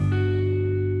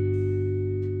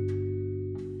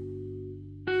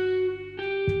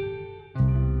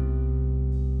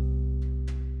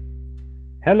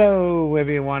Hello,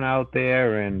 everyone out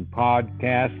there in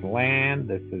podcast land.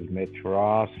 This is Mitch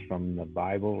Ross from the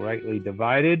Bible Rightly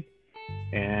Divided,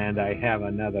 and I have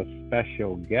another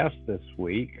special guest this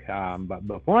week. But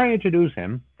before I introduce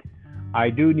him,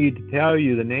 I do need to tell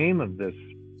you the name of this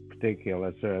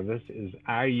particular service is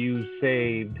Are You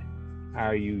Saved?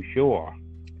 Are You Sure?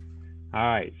 All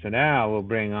right, so now we'll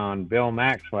bring on Bill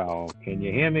Maxwell. Can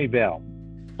you hear me, Bill?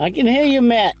 I can hear you,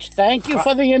 Mitch. Thank you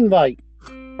for the invite.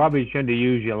 Probably shouldn't have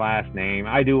used your last name.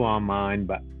 I do on mine,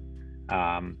 but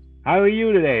how are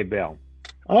you today, Bill?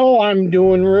 Oh, I'm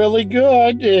doing really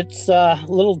good. It's a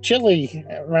little chilly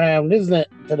around, isn't it,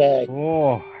 today?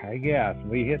 Oh, I guess.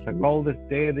 We hit the coldest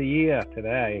day of the year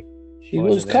today. She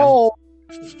was cold.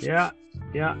 Yeah.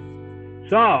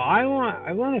 So I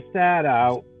want to start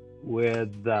out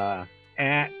with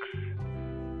Acts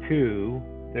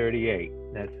 2:38.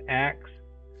 That's Acts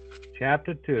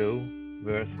chapter 2,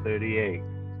 verse 38.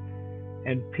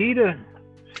 And Peter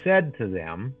said to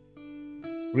them,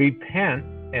 "Repent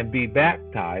and be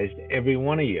baptized, every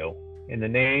one of you, in the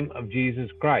name of Jesus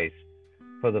Christ,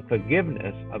 for the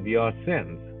forgiveness of your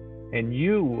sins, and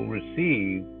you will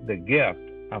receive the gift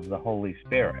of the Holy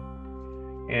Spirit."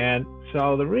 And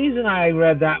so the reason I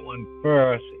read that one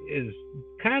first is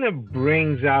kind of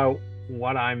brings out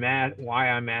why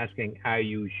I'm asking, are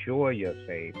you sure you're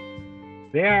saved?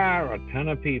 There are a ton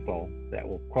of people that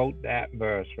will quote that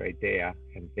verse right there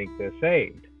and think they're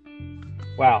saved.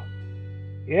 Well,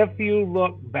 if you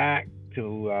look back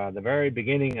to the very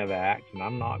beginning of Acts, and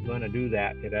I'm not going to do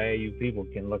that today, you people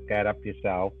can look that up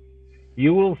yourself,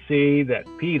 you will see that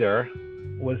Peter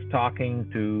was talking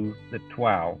to the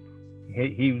 12.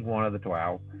 He was one of the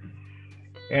 12.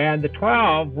 And the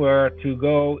 12 were to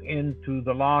go into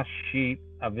the lost sheep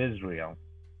of Israel.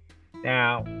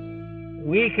 Now,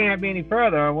 we can't be any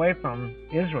further away from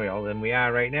Israel than we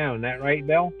are right now. Isn't that right,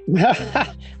 Bill?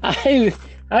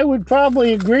 I would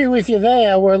probably agree with you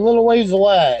there. We're a little ways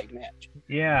away, Mitch.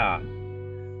 Yeah.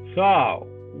 So,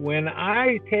 when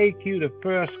I take you to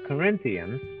 1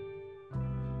 Corinthians,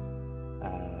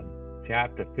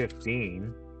 chapter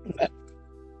 15,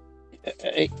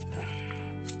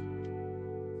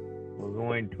 we're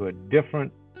going to a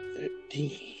different...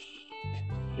 15.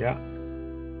 Yeah.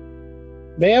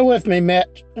 Bear with me,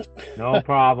 Mitch. No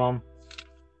problem.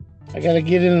 I got to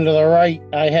get into the right.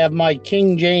 I have my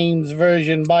King James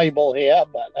Version Bible here,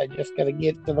 but I just got to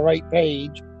get to the right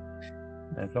page.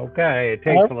 That's okay. It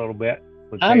takes a little bit.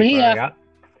 I'm here.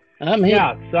 I'm here.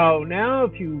 Yeah, so now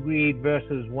if you read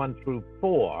verses 1 through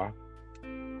 4,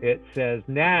 it says,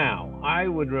 "Now I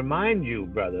would remind you,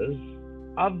 brothers,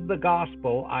 of the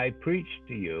gospel I preached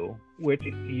to you, which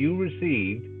you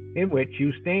received, in which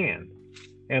you stand,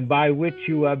 and by which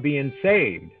you are being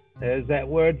saved." There's that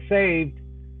word saved.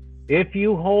 "If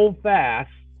you hold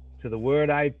fast to the word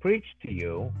I preached to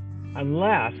you,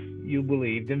 unless you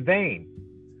believed in vain.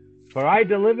 For I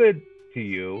delivered to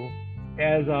you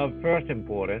as of first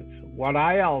importance what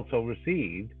I also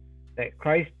received, that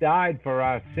Christ died for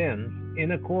our sins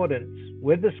in accordance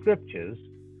with the scriptures,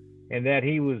 and that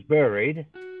he was buried,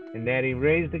 and that he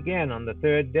raised again on the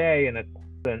third day in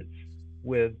accordance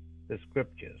with the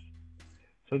scriptures."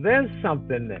 So there's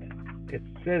something that it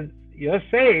says you're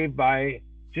saved by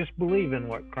just believing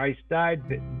what Christ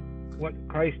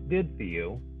did for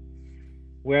you.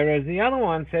 Whereas the other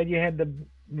one said you had to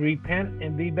repent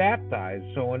and be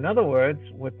baptized. So in other words,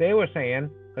 what they were saying,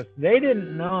 because they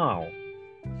didn't know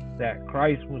that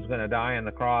Christ was going to die on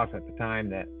the cross at the time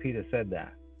that Peter said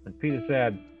that. And Peter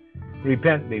said,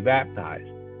 "Repent and be baptized."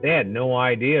 They had no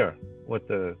idea what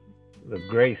the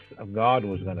grace of God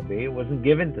was going to be. It wasn't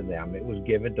given to them. It was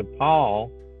given to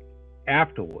Paul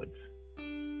afterwards.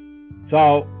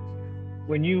 So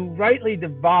when you rightly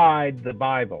divide the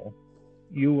Bible,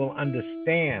 you will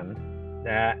understand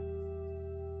that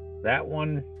that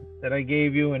one that I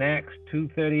gave you in Acts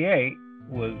 2:38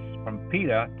 was from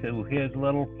Peter to his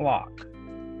little flock.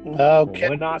 Okay.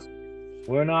 So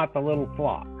we're not the little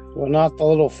flock. We're not the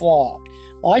little flock.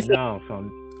 Well,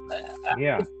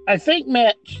 I think,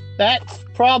 Mitch, that's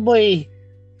probably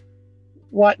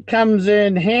what comes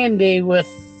in handy with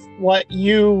what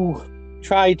you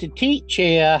try to teach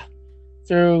here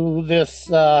through this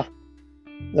the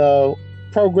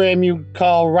program you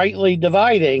call Rightly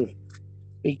Dividing.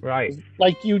 Right.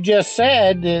 Like you just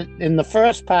said, in the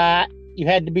first part, you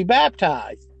had to be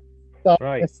baptized. So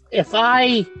right. If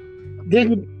I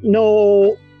didn't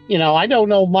know, I don't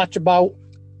know much about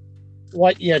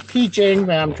what you're teaching,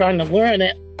 but I'm trying to learn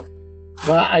it.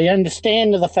 But I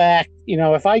understand the fact,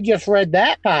 if I just read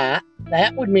that part,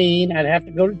 that would mean I'd have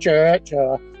to go to church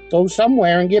or go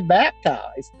somewhere and get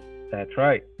baptized. That's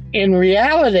right. In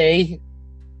reality,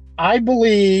 I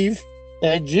believe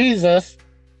that Jesus,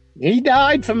 he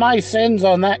died for my sins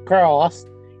on that cross.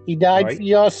 He died Right. for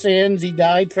your sins. He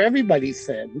died for everybody's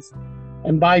sins.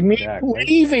 And by me Exactly.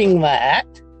 believing that,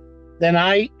 then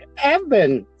I have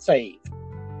been saved.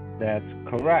 That's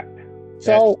correct.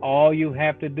 So That's all you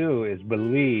have to do is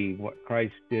believe what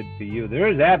Christ did for you. There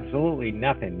is absolutely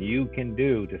nothing you can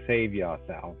do to save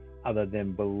yourself other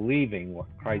than believing what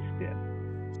Christ did.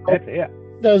 That's it.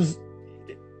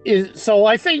 So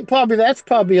I think that's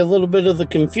probably a little bit of the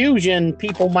confusion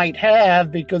people might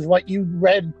have, because what you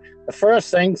read, the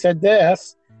first thing said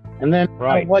this, and then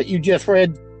Right. what you just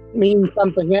read means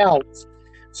something else.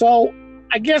 So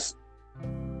I guess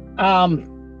I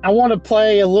want to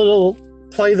play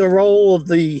the role of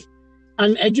the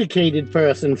uneducated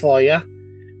person for you.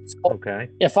 So Okay.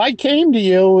 if I came to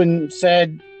you and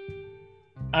said,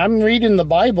 I'm reading the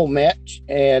Bible, Mitch,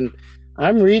 and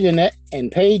I'm reading it,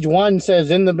 and page 1 says,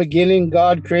 in the beginning,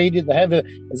 God created the heaven.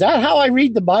 Is that how I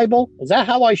read the Bible? Is that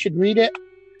how I should read it?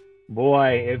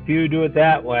 Boy, if you do it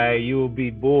that way, you will be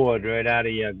bored right out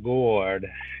of your gourd,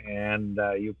 and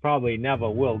you probably never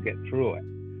will get through it.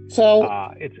 So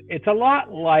it's a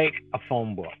lot like a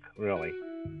phone book, really.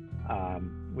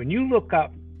 When you look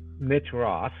up Mitch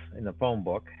Ross in the phone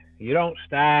book, you don't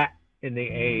start in the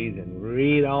A's and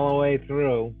read all the way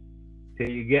through till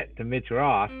you get to Mitch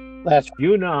Ross. that's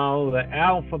You know that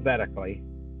alphabetically,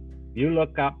 you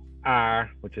look up R,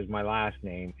 which is my last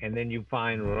name, and then you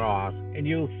find Ross, and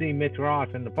you'll see Mitch Ross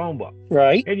in the phone book,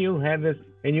 right. and you'll have his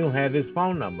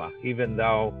phone number, even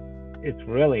though it's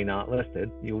really not listed.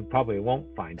 You probably won't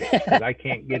find it because I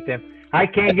can't get them. I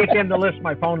can't get them to list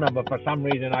my phone number for some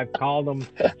reason. I've called them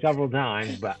several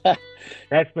times, but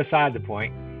that's beside the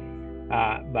point.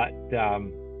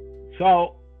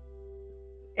 So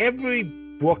every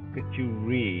book that you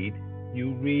read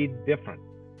different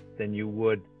than you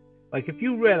would. Like if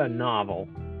you read a novel,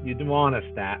 you'd want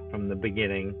to start from the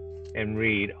beginning and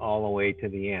read all the way to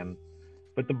the end.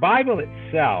 But the Bible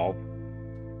itself,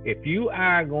 if you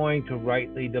are going to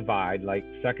rightly divide, like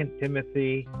 2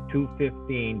 Timothy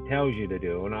 2:15 tells you to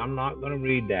do, and I'm not going to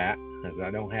read that because I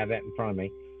don't have that in front of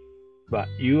me, but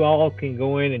you all can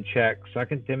go in and check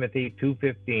 2 Timothy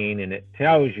 2:15, and it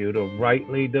tells you to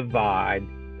rightly divide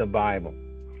the Bible.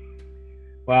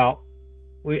 Well,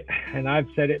 and I've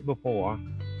said it before,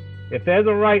 if there's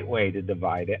a right way to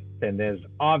divide it, then there's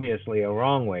obviously a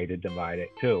wrong way to divide it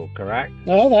too, correct?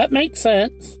 Well, that makes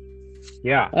sense.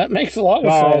 Yeah. That makes a lot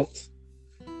of sense.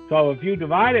 So if you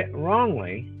divide it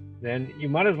wrongly, then you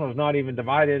might as well not even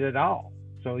divide it at all.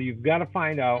 So you've got to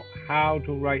find out how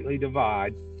to rightly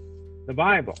divide the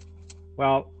Bible.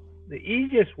 Well, the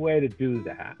easiest way to do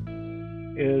that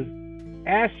is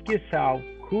ask yourself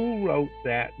who wrote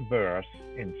that verse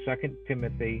in 2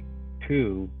 Timothy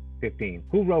 2:15.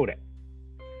 Who wrote it?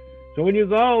 So when you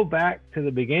go back to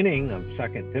the beginning of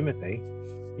 2 Timothy,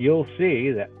 you'll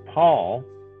see that Paul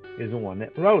is the one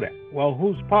that wrote it. Well,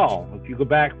 who's Paul? If you go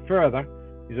back further,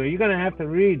 so you're going to have to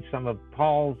read some of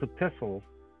Paul's epistles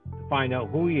to find out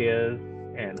who he is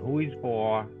and who he's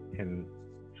for and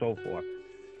so forth.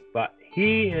 But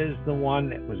he is the one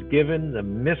that was given the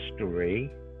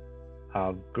mystery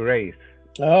of grace.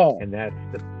 Oh, And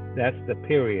that's the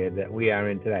period that we are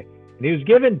in today. And he was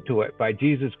given to it by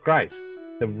Jesus Christ,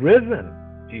 the risen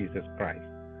Jesus Christ,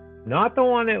 not the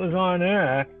one that was on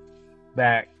earth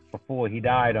back before he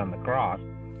died on the cross.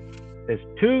 There's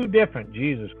two different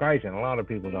Jesus Christ, and a lot of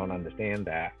people don't understand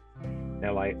that.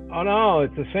 They're like, oh no,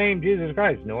 it's the same Jesus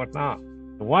Christ. No, it's not.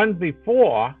 The one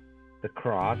before the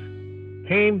cross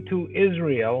came to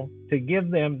Israel to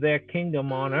give them their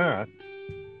kingdom on earth,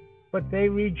 but they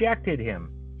rejected him.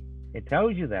 It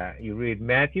tells you that. You read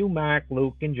Matthew, Mark,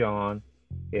 Luke, and John,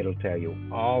 it'll tell you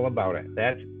all about it.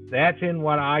 That's in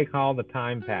what I call the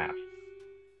time past,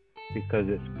 because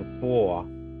it's before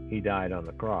he died on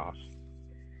the cross.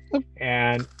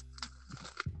 And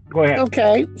go ahead.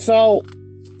 okay. So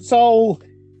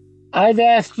I've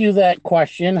asked you that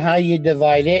question, how you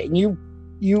divide it, and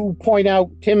you point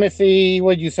out Timothy.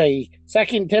 What did you say?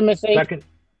 2 Timothy.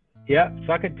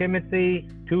 2 Timothy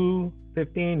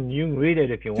 2:15. You can read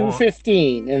it if you want.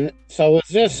 2:15. And so is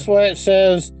this where it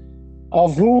says,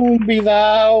 "Of whom be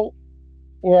thou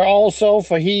were also,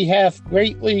 for he hath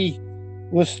greatly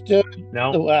withstood."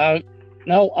 No.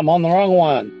 No, I'm on the wrong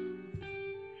one.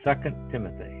 2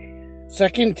 Timothy.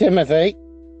 2 Timothy.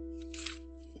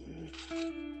 If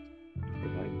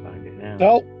I can find it now.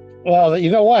 No. Well, you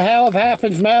know what? How it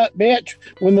happens, bitch?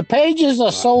 When the pages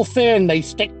are so thin, they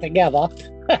stick together.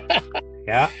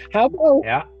 Yeah. How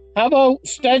about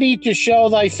study to show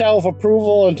thyself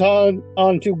approval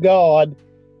unto God,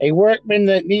 a workman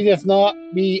that needeth not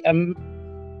be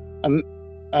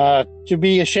To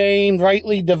be ashamed,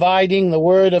 rightly dividing the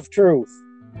word of truth.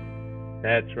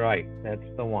 That's right. That's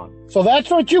the one. So that's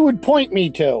what you would point me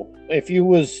to if you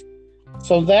was.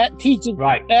 So that teaches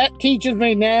Right. That teaches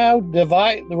me now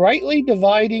rightly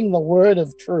dividing the word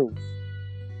of truth.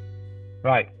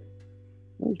 Right.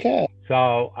 Okay.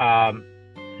 So,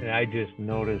 and I just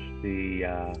noticed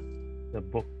the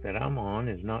book that I'm on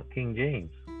is not King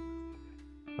James.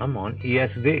 I'm on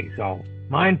ESV, so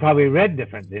mine probably read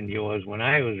different than yours when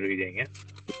I was reading it.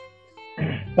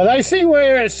 But I see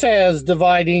where it says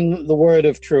dividing the word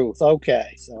of truth.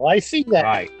 Okay, so I see that.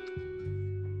 Right.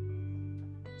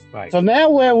 Right. So now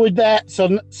where would that?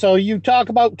 So you talk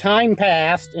about time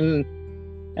past, and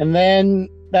then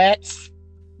that's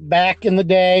back in the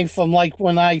day from like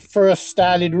when I first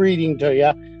started reading to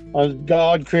you, when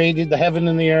God created the heaven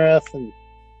and the earth, and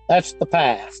that's the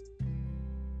past.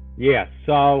 Yeah.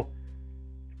 So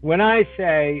when I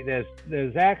say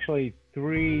there's actually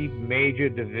three major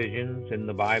divisions in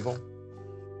the Bible.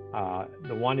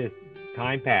 The one is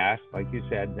time past, like you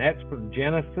said. That's from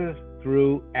Genesis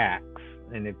through Acts.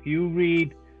 And if you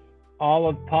read all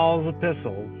of Paul's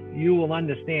epistles, you will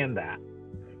understand that.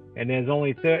 And there's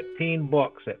only 13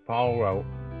 books that Paul wrote,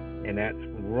 and that's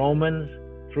Romans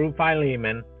through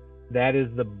Philemon. That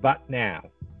is the but now.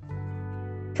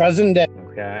 Present day.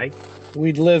 Okay?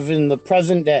 We live in the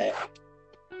present day.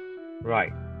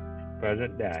 Right.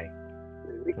 Present day.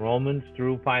 Romans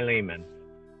through Philemon.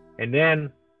 And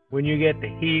then when you get to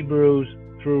Hebrews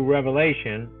through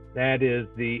Revelation, that is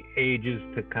the ages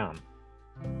to come.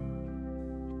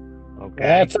 Okay?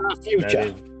 That's our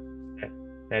future.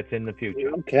 That's in the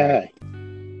future. Okay.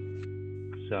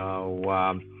 So,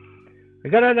 I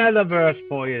got another verse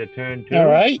for you to turn to. All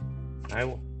right.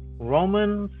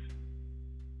 Romans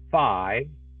 5.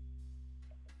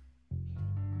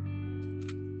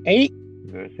 8.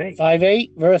 Verse 8.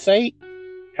 5:8, verse 8.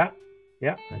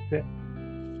 Yeah, that's it.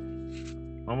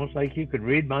 Almost like you could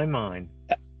read my mind.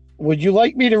 Would you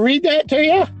like me to read that to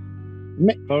you?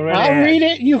 Go right I'll ahead. read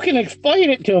it. You can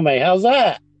explain it to me. How's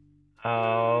that?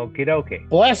 Okie dokie.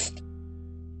 Blessed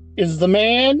is the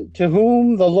man to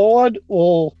whom the Lord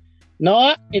will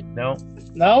not. No,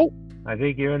 No. I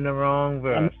think you're in the wrong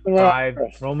verse. I'm in the wrong 5,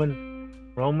 verse.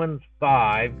 Romans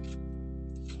 5.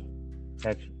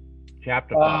 That's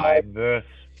chapter 5, verse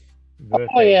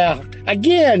Oh 8. yeah.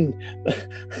 Again.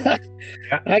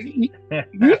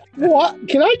 What?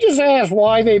 Can I just ask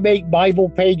why they make Bible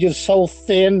pages so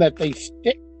thin that they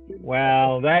stick?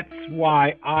 Well, that's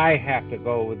why I have to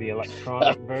go with the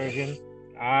electronic version.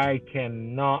 I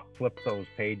cannot flip those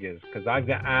pages because I've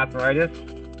got arthritis.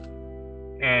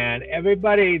 And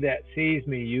everybody that sees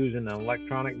me using the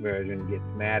electronic version gets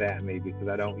mad at me because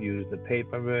I don't use the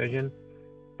paper version.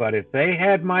 But if they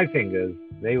had my fingers,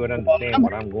 they would understand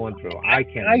what I'm going through. I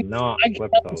cannot I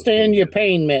flip can those understand your pages.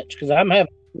 pain, Mitch, because I'm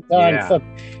having time. Yeah.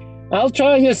 I'll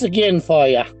try this again for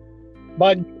you.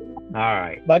 But All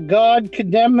right. God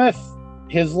condemneth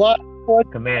his love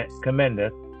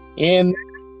Commendeth. in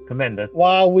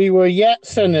while we were yet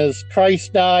sinners,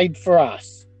 Christ died for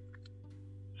us.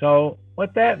 So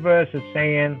what that verse is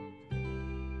saying,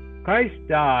 Christ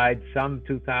died some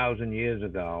 2,000 years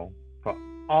ago for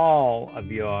all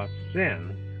of your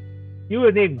sins you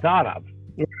wouldn't even thought of.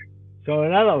 So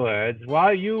in other words,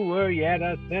 while you were yet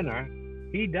a sinner,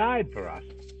 he died for us.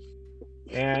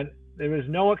 And there is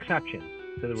no exception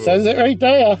to the rule. Says it right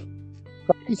there.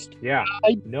 Christ Yeah,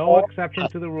 died no for exception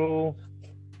us. to the rule.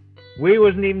 We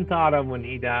wasn't even thought of when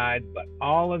he died, but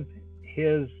all of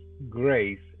his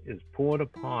grace is poured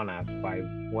upon us by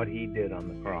what he did on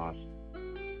the cross.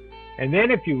 And then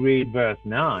if you read verse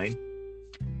 9,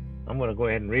 I'm going to go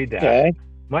ahead and read that. Okay.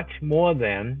 Much more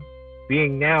then,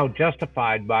 being now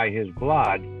justified by his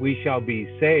blood, we shall be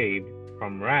saved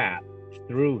from wrath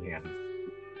through him.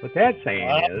 What that's saying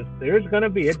is there's going to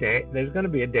be a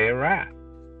day of wrath.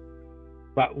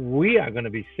 But we are going to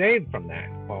be saved from that.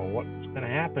 Well, what's going to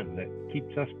happen that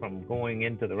keeps us from going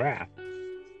into the wrath?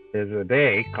 There's a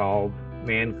day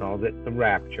man calls it the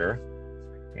rapture.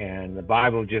 And the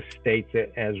Bible just states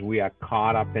it as we are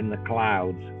caught up in the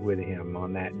clouds with him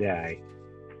on that day.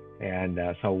 And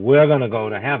so we're going to go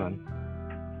to heaven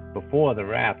before the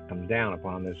wrath comes down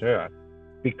upon this earth,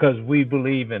 because we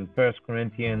believe in 1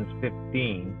 Corinthians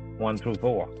 15, 1 through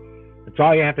 4. That's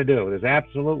all you have to do. There's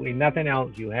absolutely nothing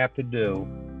else you have to do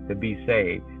to be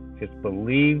saved. Just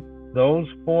believe those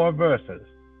 4 verses,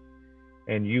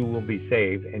 and you will be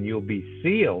saved, and you'll be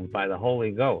sealed by the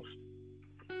Holy Ghost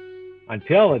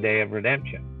until the day of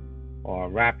redemption or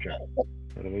rapture,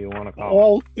 whatever you want to call it.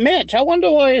 Well, Mitch, I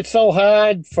wonder why it's so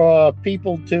hard for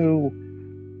people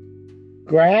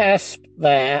grasp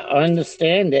that,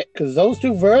 understand it, because those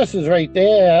two verses right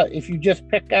there, if you just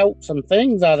pick out some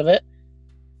things out of it,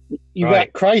 you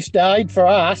got Christ died for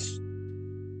us.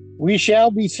 We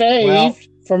shall be saved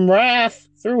from wrath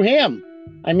through him.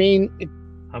 I mean,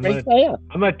 I'm right gonna, there.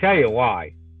 I'm going to tell you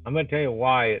why. I'm going to tell you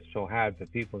why it's so hard for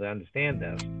people to understand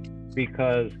this.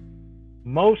 Because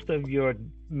most of your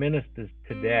ministers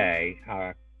today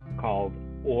are called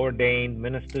ordained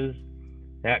ministers.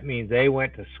 That means they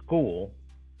went to school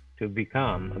to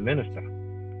become a minister.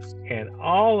 And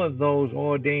all of those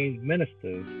ordained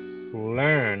ministers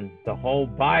learn the whole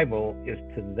Bible is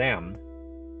to them,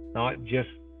 not just,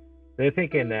 they're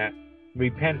thinking that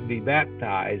repent and be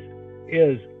baptized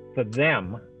is for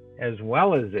them as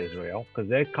well as Israel, because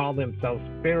they call themselves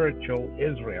spiritual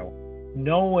Israel.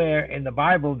 Nowhere in the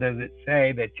Bible does it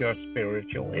say that you're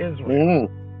spiritual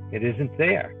Israel. It isn't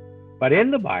there. But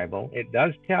in the Bible, it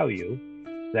does tell you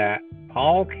that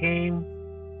Paul came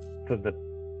for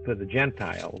the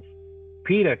Gentiles.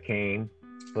 Peter came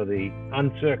for the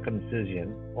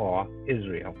uncircumcision or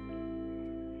Israel.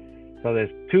 So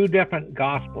there's two different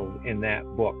gospels in that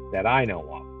book that I know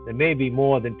of. There may be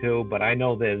more than two, but I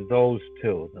know there's those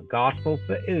two. The gospel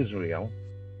for Israel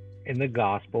and the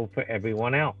gospel for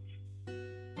everyone else.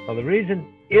 So the reason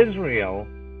Israel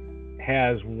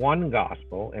has one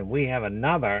gospel and we have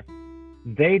another,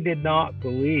 they did not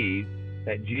believe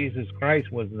that Jesus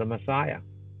Christ was the Messiah.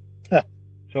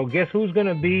 So guess who's going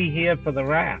to be here for the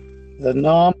wrath? The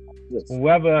non.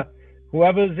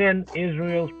 Whoever's in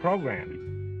Israel's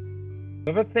program.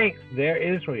 Whoever thinks they're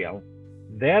Israel,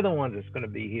 they're the ones that's going to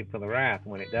be here for the wrath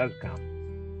when it does come.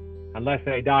 Unless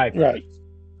they die first,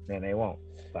 then they won't.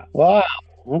 But, wow.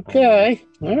 Okay.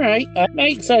 All right. That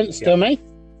makes sense to me.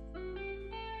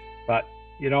 But,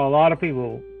 a lot of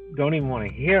people don't even want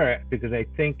to hear it because they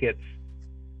think it's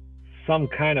some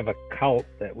kind of a cult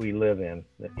that we live in,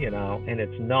 and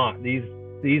it's not. These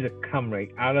are come right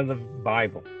out of the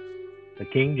Bible, the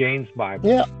King James Bible.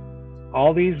 Yeah.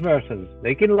 All these verses,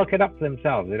 they can look it up for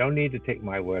themselves. They don't need to take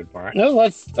my word for it. No,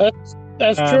 that's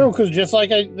true, because just like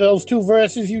those two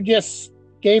verses you just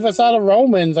gave us out of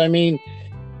Romans, I mean,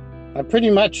 it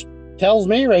pretty much tells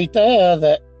me right there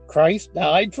that Christ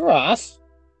died for us,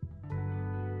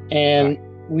 and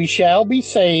we shall be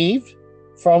saved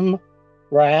from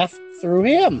wrath through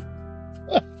him.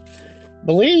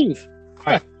 Believe.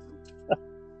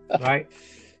 Right.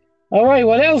 All right,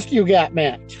 what else do you got,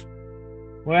 Matt?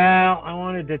 Well, I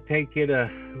wanted to take you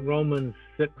to Romans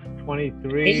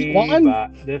 6:23, 8:1?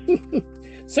 but this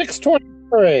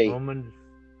 6:23. Romans,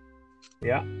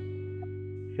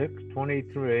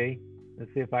 6:23.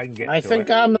 Let's see if I can get. I to think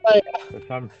it. I'm there.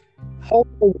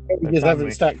 Hopefully, the pages haven't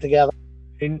reason. stuck together.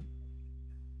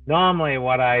 Normally,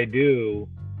 what I do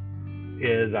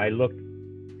is I look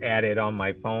at it on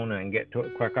my phone and get to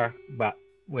it quicker. But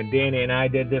when Danny and I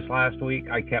did this last week,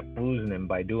 I kept losing him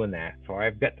by doing that. So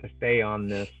I've got to stay on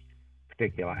this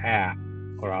particular app,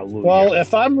 or I'll lose. Well,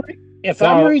 if I'm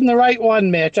reading the right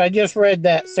one, Mitch, I just read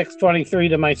that 6:23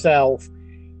 to myself.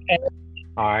 And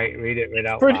all right, read it right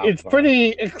out. It's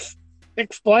pretty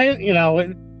explain. It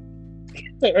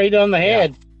hits it right on the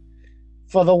head.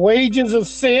 For the wages of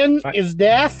sin is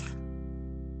death,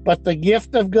 but the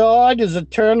gift of God is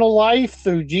eternal life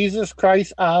through Jesus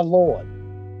Christ our Lord.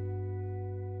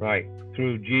 Right,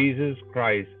 through Jesus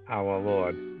Christ our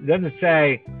Lord. It doesn't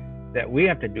say that we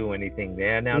have to do anything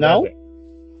there now, does it?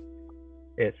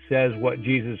 It says what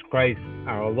Jesus Christ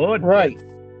our Lord did.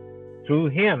 Through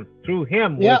him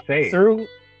we're saved.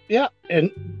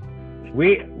 And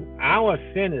our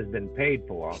sin has been paid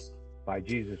for by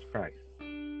Jesus Christ.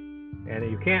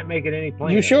 And you can't make it any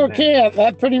plainer. You sure can't.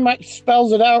 That pretty much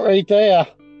spells it out right there.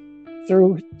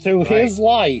 Through his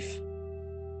life.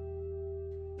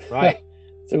 Right.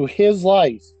 Through his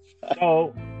life.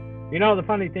 So, the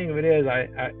funny thing of it is,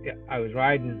 I was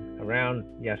riding around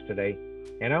yesterday,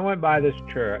 and I went by this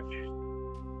church,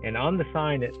 and on the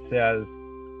sign it says,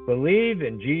 "Believe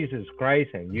in Jesus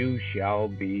Christ, and you shall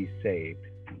be saved."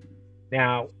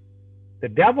 Now, the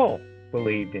devil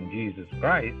believed in Jesus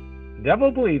Christ. The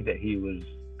devil believed that he was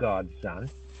God's son.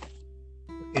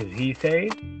 Is he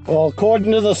saved? Well,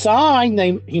 according to the sign,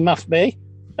 he must be.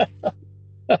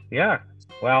 Yeah.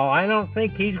 Well, I don't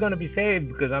think he's going to be saved,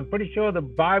 because I'm pretty sure the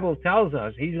Bible tells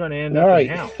us he's going to end up in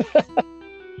hell.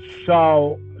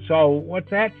 So what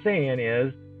that's saying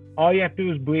is, all you have to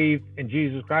do is believe in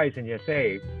Jesus Christ and you're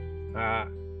saved.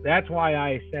 That's why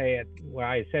I say it. Where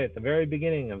I said at the very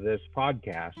beginning of this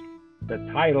podcast, the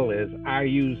title is "Are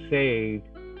You Saved?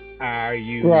 Are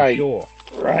You Sure?"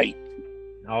 Right.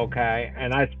 Okay.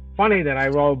 And as funny that I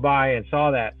rode by and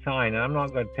saw that sign, and I'm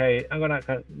not going to tell you. I'm not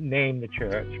going to name the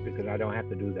church because I don't have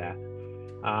to do that.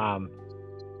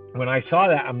 When I saw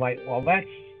that, I'm like, well, that's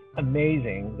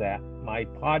amazing that my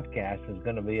podcast is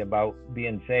going to be about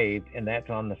being saved, and that's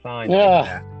on the sign. Like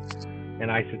that.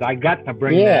 And I said, I got to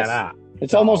bring that up.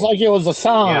 It's almost like it was a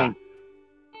sign.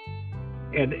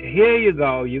 Yeah. And here you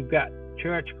go. You've got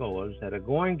churchgoers that are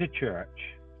going to church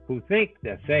who think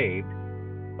they're saved,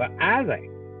 but are they?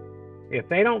 If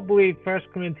they don't believe 1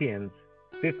 Corinthians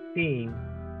 15,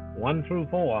 1 through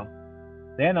 4,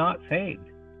 they're not saved.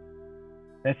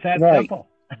 That's that simple.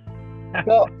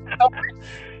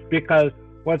 Because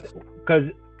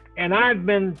and I've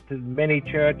been to many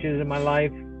churches in my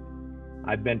life.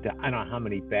 I've been to, I don't know how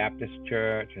many Baptist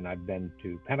church, and I've been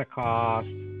to Pentecost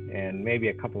and maybe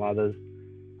a couple others.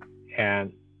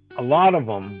 And a lot of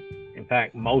them, in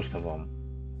fact, most of them,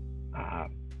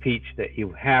 teach that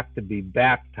you have to be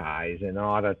baptized in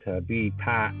order to be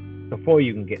part before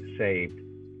you can get saved.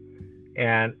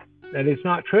 And that is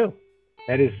not true.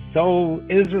 That is so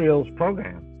Israel's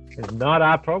program. It's not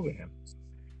our program.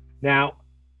 Now,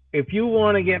 if you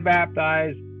want to get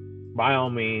baptized, by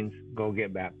all means, go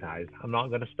get baptized. I'm not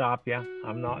going to stop you.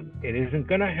 It isn't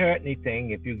going to hurt anything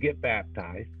if you get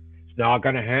baptized. It's not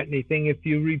going to hurt anything if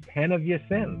you repent of your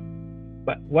sins.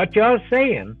 But what you're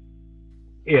saying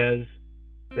is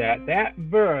that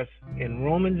verse in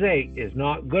Romans 8 is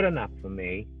not good enough for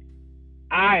me.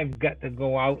 I've got to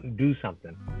go out and do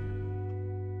something.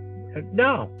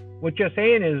 No, what you're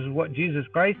saying is what Jesus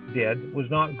Christ did was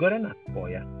not good enough for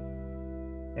you.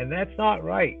 And that's not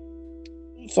right.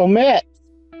 So, Matt,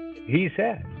 he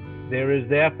says, there is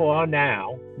therefore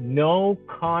now no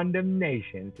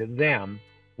condemnation to them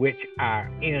which are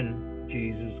in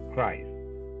Jesus Christ,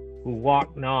 who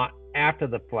walk not after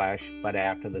the flesh, but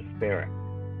after the Spirit.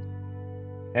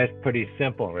 That's pretty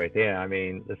simple right there. I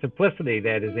mean, the simplicity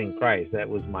that is in Christ, that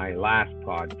was my last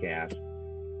podcast.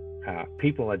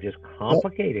 People are just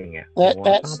complicating it.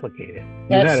 That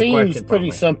seems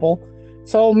pretty simple.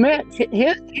 So, Matt,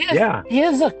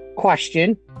 here's a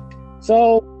question.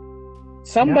 So,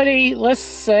 let's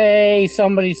say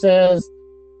somebody says,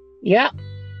 yeah,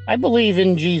 I believe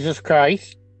in Jesus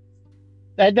Christ.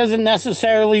 That doesn't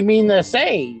necessarily mean they're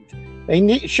saved.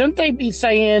 Shouldn't they be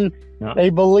saying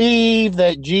they believe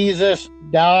that Jesus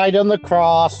died on the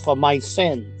cross for my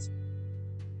sins?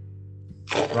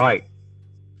 Right.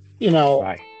 Yes,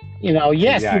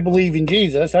 exactly. You believe in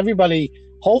Jesus. Everybody,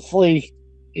 hopefully,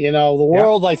 the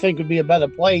world, I think, would be a better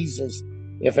place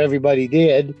if everybody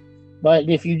did. But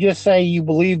if you just say you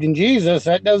believed in Jesus,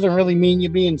 that doesn't really mean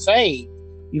you're being saved.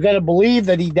 You got to believe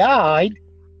that he died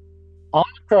on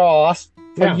the cross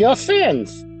for your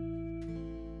sins.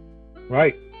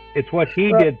 Right. It's what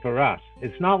he did for us.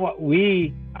 It's not what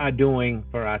we are doing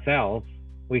for ourselves.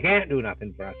 We can't do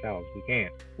nothing for ourselves. We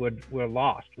can't. We're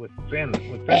lost with sin.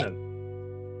 We're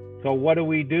sinners. So what do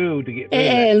we do to get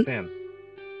rid of that sin?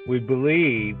 We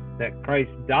believe that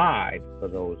Christ died for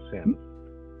those sins.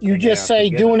 You just say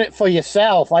doing it for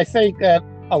yourself. I think that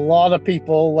a lot of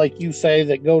people, like you say,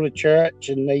 that go to church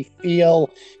and they feel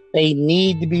they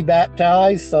need to be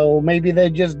baptized, so maybe they're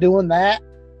just doing that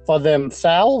for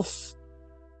themselves.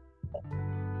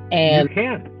 And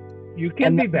you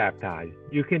can be baptized.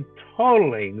 You can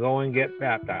totally go and get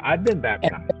baptized. I've been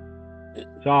baptized.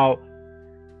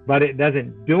 But it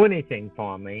doesn't do anything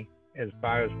for me as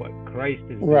far as what Christ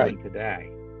is doing today.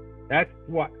 That's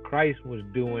what Christ was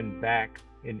doing back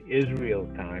in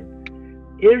Israel's time.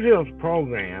 Israel's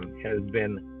program has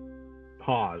been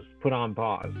put on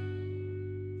pause.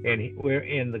 And we're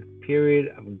in the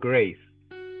period of grace.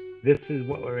 This is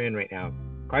what we're in right now.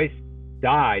 Christ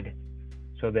died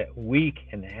so that we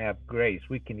can have grace.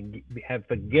 We can have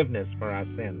forgiveness for our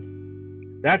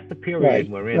sins. That's the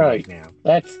period we're in right now.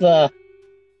 That's the...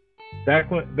 Back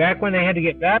when they had to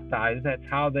get baptized, that's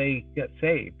how they got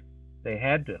saved. They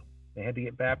had to. They had to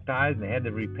get baptized, and they had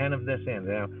to repent of their sins.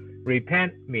 Now,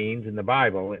 repent means, in the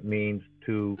Bible, it means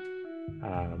to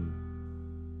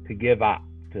give up,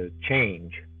 to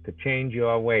change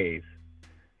your ways.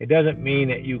 It doesn't mean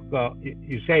that you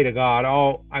say to God,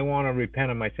 "Oh, I want to repent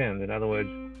of my sins." In other words,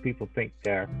 people think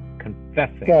they're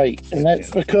confessing. Right, and that's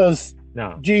because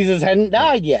Jesus hadn't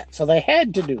died yet, so they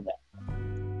had to do that.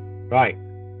 Right.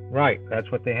 That's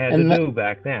what they had to do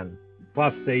back then.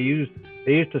 Plus, they used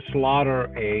to slaughter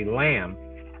a lamb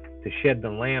to shed the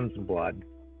lamb's blood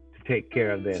to take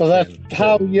care of their sins. So that's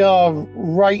how your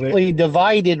rightly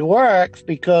divided works,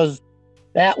 because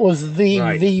that was the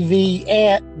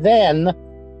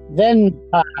then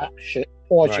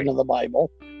portion of the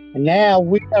Bible, and now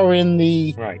we are in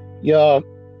the your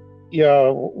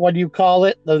what do you call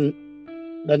it, the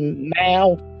The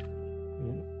now,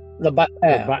 the but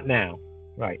The now. but now,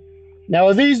 right? Now,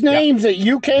 are these names that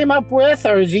you came up with,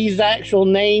 or is these actual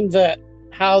names that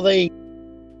how they?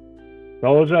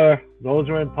 Those are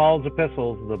in Paul's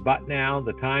epistles. The but now,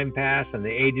 the time past, and the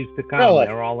ages to come. Really?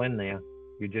 They're all in there.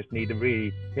 You just need to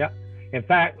read. Yep. In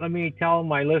fact, let me tell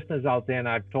my listeners out there, and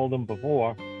I've told them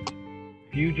before,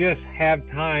 if you just have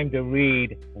time to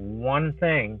read one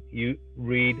thing, you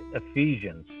read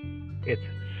Ephesians. It's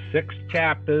 6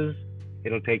 chapters.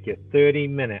 It'll take you 30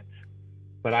 minutes.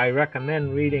 But I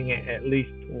recommend reading it at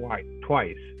least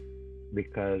twice,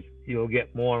 because you'll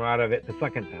get more out of it the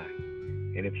second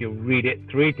time. And if you read it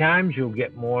 3 times, you'll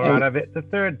get more out of it the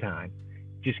third time.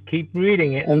 Just keep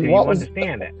reading it until you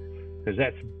understand it. Because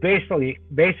that's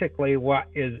basically what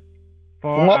is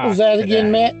for What us was that today.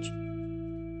 again, Mitch?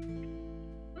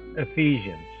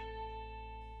 Ephesians.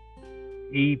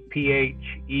 Ephesians.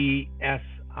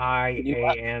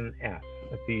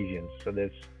 Ephesians. So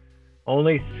there's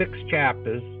only 6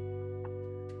 chapters.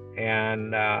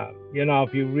 And,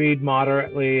 if you read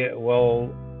moderately, it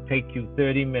will take you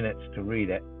 30 minutes to read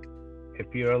it.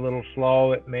 If you're a little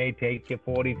slow, it may take you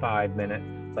 45 minutes,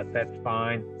 but that's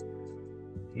fine.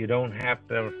 You don't have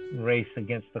to race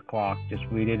against the clock. Just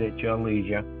read it at your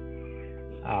leisure.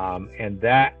 And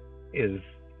that is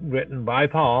written by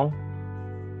Paul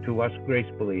to us grace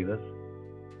believers,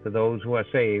 to those who are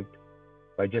saved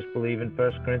by just believing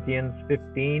 1 Corinthians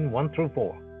 15, 1 through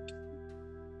 4.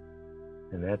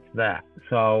 And that's that.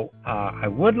 So I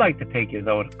would like to take you,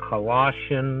 though, to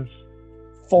Colossians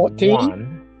 14?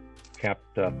 1,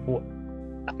 chapter 4.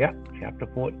 Yeah, chapter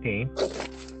 14.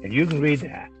 And you can read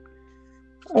that.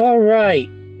 All right.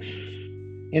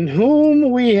 In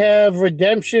whom we have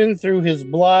redemption through his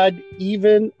blood,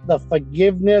 even the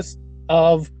forgiveness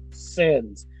of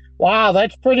sins. Wow,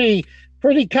 that's pretty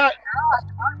cut.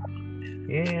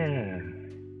 Yeah.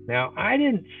 Now, I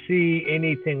didn't see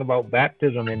anything about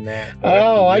baptism in that.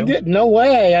 Oh, I didn't. No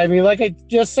way. I mean, like I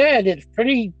just said, it's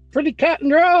pretty cut and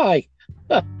dry.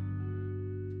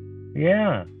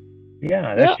 Yeah.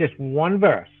 That's just one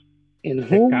verse. In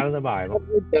Picked whom out of the Bible.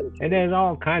 And there's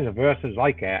all kinds of verses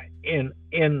like that in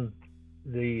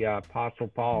the Apostle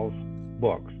Paul's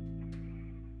books.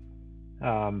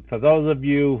 For those of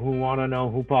you who want to know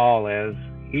who Paul is,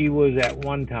 he was at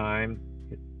one time,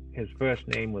 his first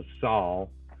name was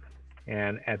Saul,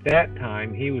 and at that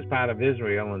time he was part of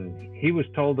Israel, and he was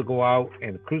told to go out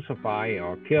and crucify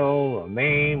or kill or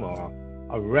maim or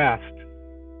arrest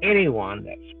anyone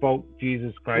that spoke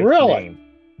Jesus Christ's name.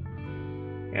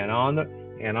 And on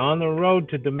the road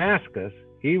to Damascus,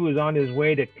 he was on his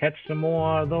way to catch some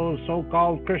more of those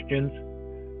so-called Christians,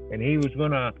 and he was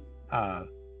going to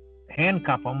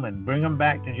handcuff them and bring them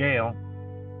back to jail.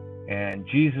 And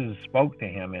Jesus spoke to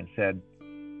him and said,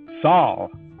 "Saul,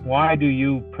 why do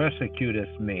you persecute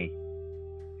me?"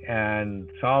 And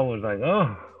Saul was like,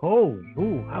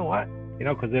 what?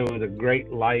 Because there was a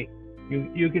great light.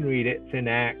 You can read it. It's in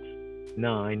Acts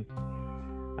 9.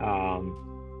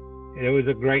 There was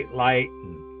a great light,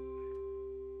 and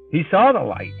he saw the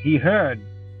light. He heard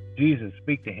Jesus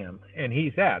speak to him, and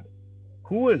he said,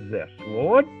 "Who is this,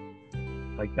 Lord?"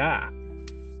 Like that.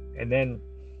 And then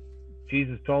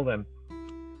Jesus told him,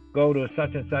 "Go to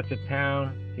such and such a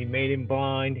town." He made him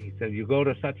blind. He said, "You go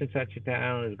to such and such a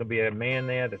town. There's going to be a man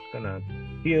there that's going to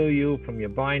heal you from your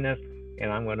blindness,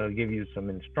 and I'm going to give you some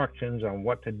instructions on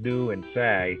what to do and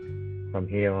say from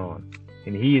here on."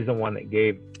 And he's the one that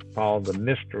gave Paul the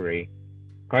mystery.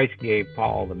 Christ gave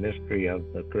Paul the mystery of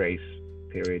the grace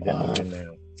period that we're in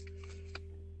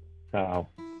now.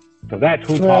 So that's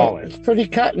who Paul is. It's pretty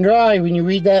cut and dry when you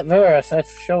read that verse,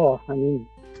 that's for sure. I mean,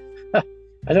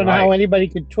 I don't know how anybody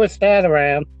could twist that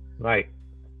around. Right.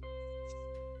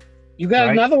 You got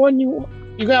another one? You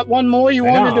got one more you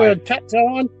wanted to touch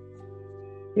on?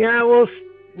 Yeah,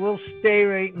 we'll stay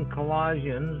right in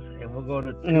Colossians, and we'll go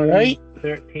to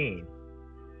 2:13.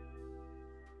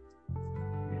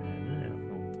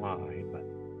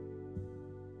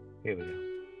 Here we go.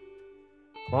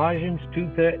 Colossians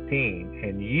 2:13,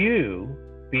 and you,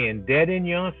 being dead in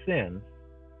your sins,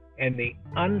 and the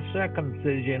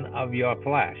uncircumcision of your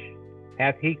flesh,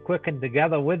 hath he quickened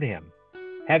together with him,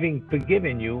 having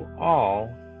forgiven you all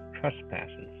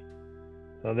trespasses.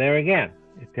 So there again,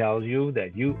 it tells you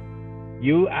that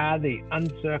you are the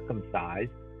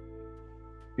uncircumcised,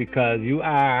 because you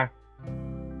are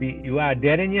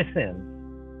dead in your sins,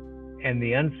 and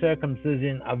the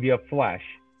uncircumcision of your flesh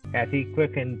hath he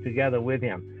quickened together with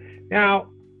him. Now,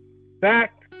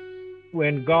 back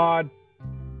when God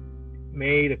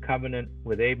made a covenant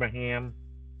with Abraham,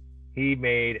 he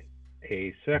made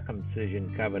a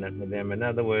circumcision covenant with him. In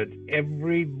other words,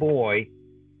 every boy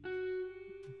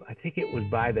I think it was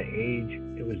by the age,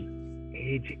 it was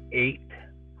age 8,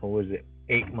 or was it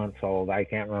 8 months old? I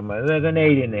can't remember. There's an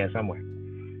 8 in there somewhere.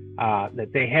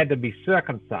 That they had to be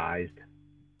circumcised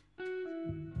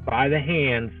by the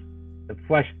hands, the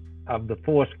flesh of the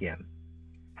foreskin.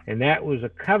 And that was a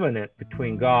covenant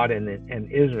between God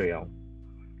and Israel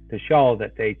to show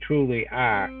that they truly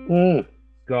are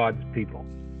God's people.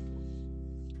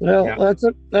 Well, Yeah.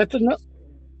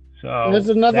 there's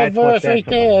another verse right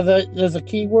there. There's a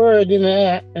key word in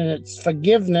that, and it's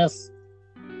forgiveness.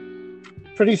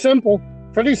 Pretty simple.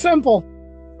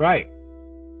 Right.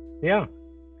 Yeah.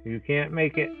 You can't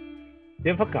make it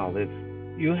difficult.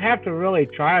 You have to really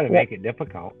try to make it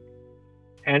difficult.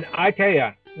 And I tell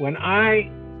you, when I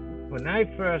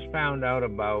first found out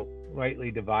about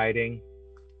rightly dividing,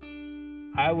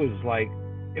 it was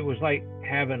like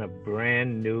having a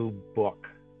brand new book.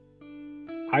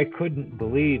 I couldn't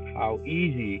believe how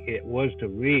easy it was to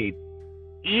read.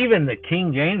 Even the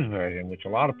King James Version, which a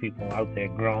lot of people out there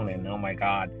groaning, oh my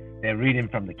God, they're reading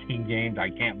from the King James. I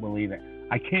can't believe it.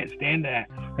 I can't stand that.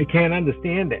 I can't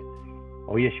understand it.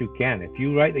 Oh, yes, you can. If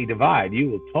you rightly divide,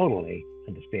 you will totally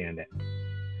understand it.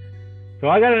 So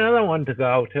I got another one to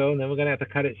go to, and then we're gonna have to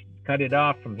cut it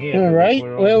off from here. All right,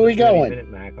 where are we going? Minute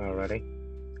mark already.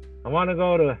 I want to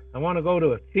go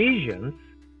to Ephesians,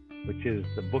 which is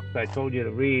the book I told you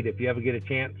to read if you ever get a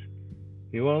chance.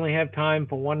 You only have time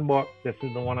for one book. This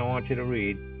is the one I want you to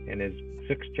read, and there's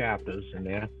 6 chapters in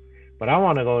there. But I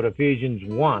want to go to Ephesians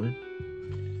 1,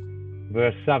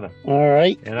 verse 7. All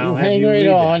right, and I'll hang right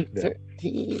on.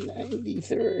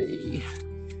 1393.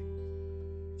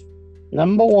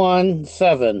 Number 1,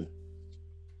 7.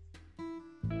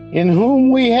 In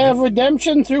whom we have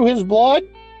redemption through his blood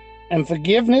and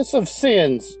forgiveness of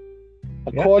sins,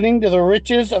 according to the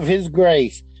riches of his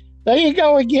grace. There you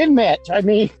go again, Mitch. I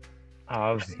mean,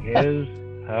 of his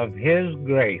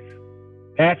grace.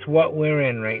 That's what we're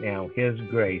in right now. His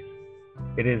grace.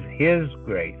 It is his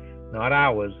grace, not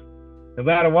ours. No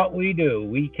matter what we do,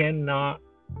 we cannot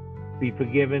be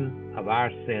forgiven of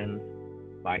our sins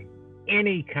by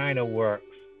any kind of works.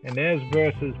 And there's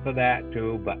verses for that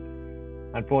too, but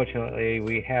unfortunately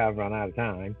we have run out of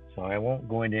time, so I won't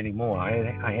go into any more.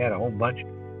 I had a whole bunch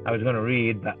I was going to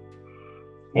read, but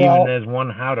even there's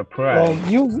one how to pray. Well,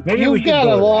 you've got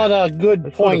a lot of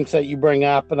good points that you bring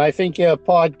up, and I think your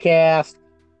podcast,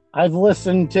 I've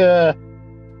listened to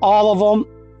all of them.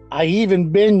 I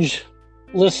even binge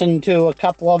listened to a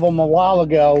couple of them a while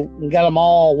ago and got them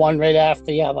all one right after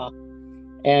the other.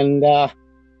 And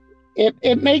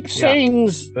it makes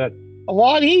things a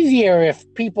lot easier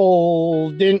if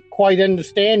people didn't quite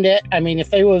understand it. I mean,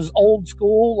 if they was old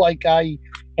school, like I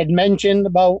had mentioned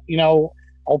about,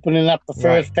 opening up the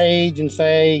first page and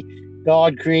say,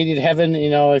 God created heaven,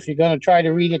 if you're going to try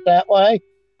to read it that way,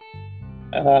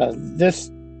 this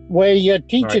way you're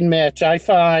teaching, Mitch, I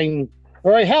find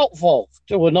very helpful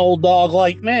to an old dog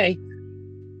like me.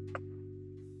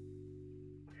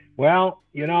 Well,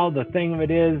 the thing of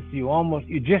it is,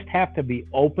 you just have to be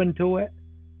open to it.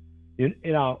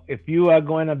 If you are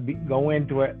going to go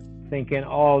into it thinking,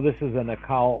 oh, this is an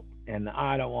occult and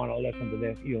I don't want to listen to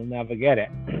this, you'll never get it.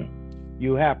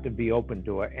 You have to be open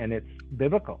to it, and it's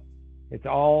biblical. It's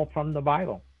all from the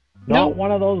Bible. Not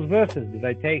one of those verses did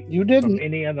I take from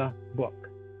any other book.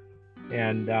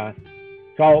 And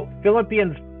so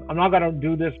Philippians, I'm not going to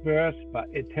do this verse, but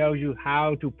it tells you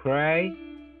how to pray.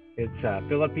 It's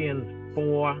Philippians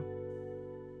 4,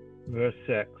 verse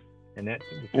 6. And that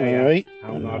will tell you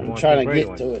how God wants to pray. I'm trying to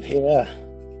get to it here.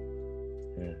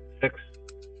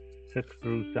 6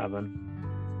 through 7.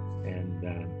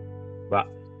 And but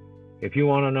if you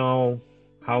want to know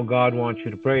how God wants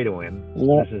you to pray to him,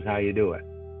 this is how you do it.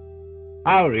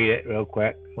 I'll read it real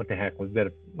quick. What the heck?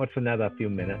 What's another few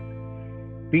minutes?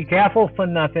 Be careful for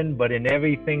nothing, but in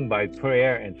everything by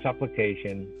prayer and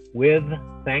supplication, with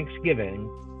thanksgiving,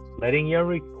 letting your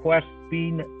requests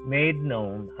be made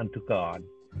known unto God.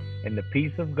 And the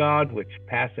peace of God, which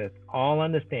passeth all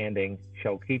understanding,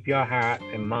 shall keep your heart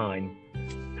and mind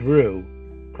through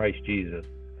Christ Jesus.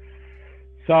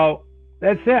 So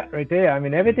that's it right there. I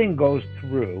mean, everything goes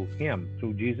through him,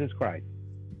 through Jesus Christ.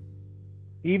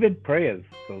 Even prayers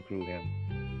go through him.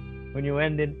 When you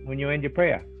end your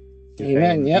prayer,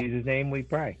 amen. In Jesus' name we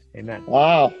pray. Amen.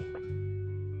 Wow.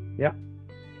 Yep.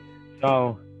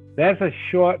 So that's a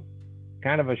short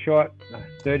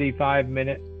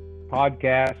 35-minute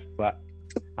podcast, but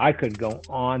I could go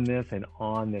on this and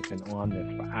on this and on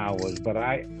this for hours, but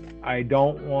I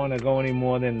don't want to go any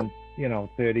more than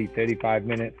 30, 35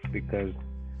 minutes, because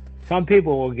some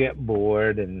people will get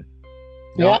bored and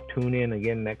not tune in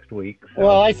again next week. So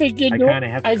well, I think you're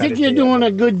doing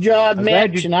a good job,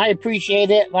 Mitch, and I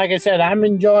appreciate it. Like I said, I'm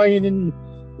enjoying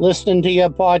listening to your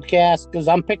podcast because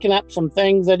I'm picking up some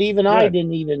things that even I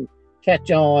didn't even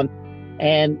catch on.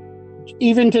 And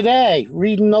even today,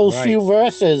 reading those few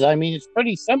verses, I mean, it's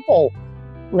pretty simple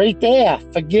right there.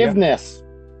 Forgiveness.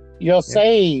 You're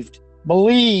saved.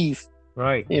 Believe.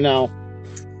 Right. You know.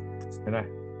 And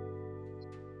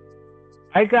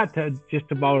I got to just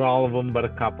about all of them, but a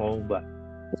couple. But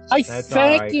I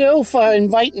thank you for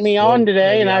inviting me on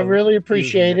today, and I really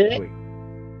appreciate it.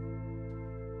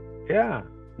 Yeah,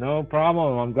 no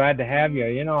problem. I'm glad to have you.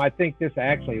 You know, I think this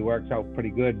actually works out pretty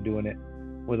good doing it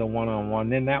with a one-on-one.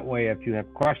 Then that way, if you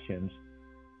have questions,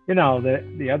 you know,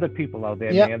 the other people out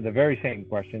there may have the very same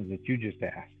questions that you just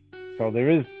asked. So there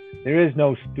is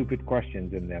no stupid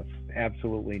questions in this.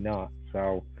 Absolutely not.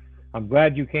 So I'm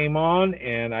glad you came on,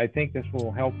 and I think this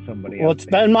will help somebody. Well, it's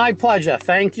been my pleasure.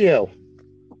 Thank you.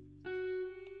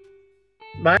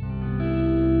 Bye.